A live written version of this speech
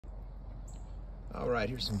All right,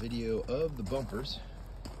 here's some video of the bumpers.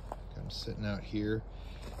 Kind of sitting out here.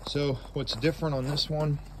 So what's different on this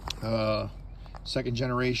one, second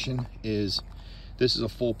generation, is this is a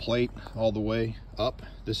full plate all the way up.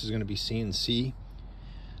 This is going to be CNC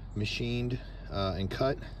machined and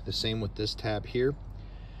cut. The same with this tab here.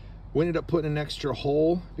 We ended up putting an extra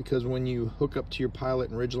hole because when you hook up to your Pilot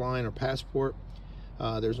and Ridgeline or Passport,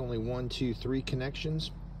 there's only 1, 2, 3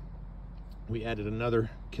 connections. We added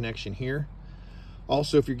another connection here.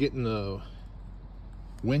 Also, if you're getting the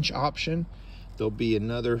winch option, there'll be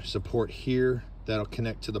another support here that'll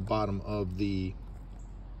connect to the bottom of the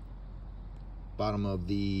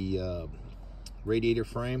radiator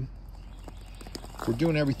frame. We're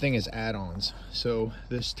doing everything as add-ons. So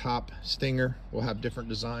this top stinger will have different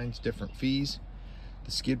designs, different fees.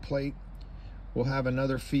 The skid plate will have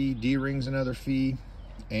another fee, D-rings another fee,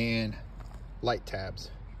 and light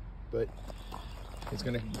tabs. But it's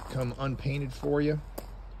going to come unpainted for you,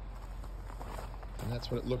 and that's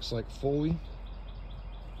what it looks like fully.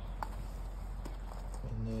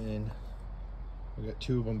 And then we got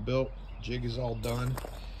 2 of them built. Jig is all done,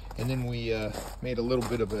 and then we made a little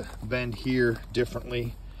bit of a bend here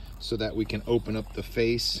differently so that we can open up the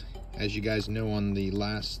face. As you guys know, on the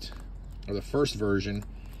first version,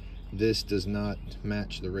 this does not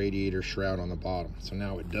match the radiator shroud on the bottom. So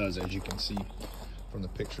now it does, as you can see from the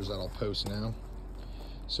pictures that I'll post now.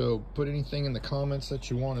 So put anything in the comments that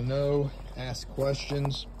you want to know, ask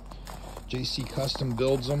questions. JC Custom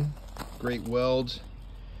builds them, great welds.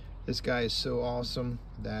 This guy is so awesome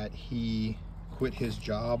that he quit his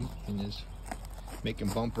job and is making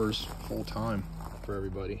bumpers full time for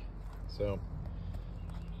everybody. So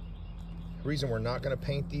the reason we're not going to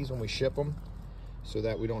paint these when we ship them, so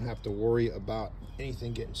that we don't have to worry about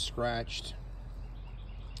anything getting scratched.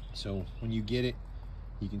 So when you get it,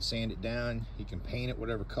 you can sand it down, you can paint it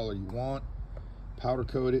whatever color you want, powder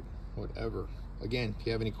coat it, whatever. Again, if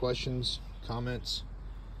you have any questions, comments,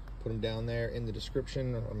 put them down there in the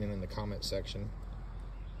description, or in the comment section.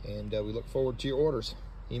 And we look forward to your orders.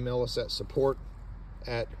 Email us at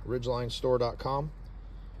support@ridgelinestore.com.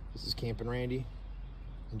 This is Camping Randy.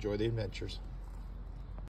 Enjoy the adventures.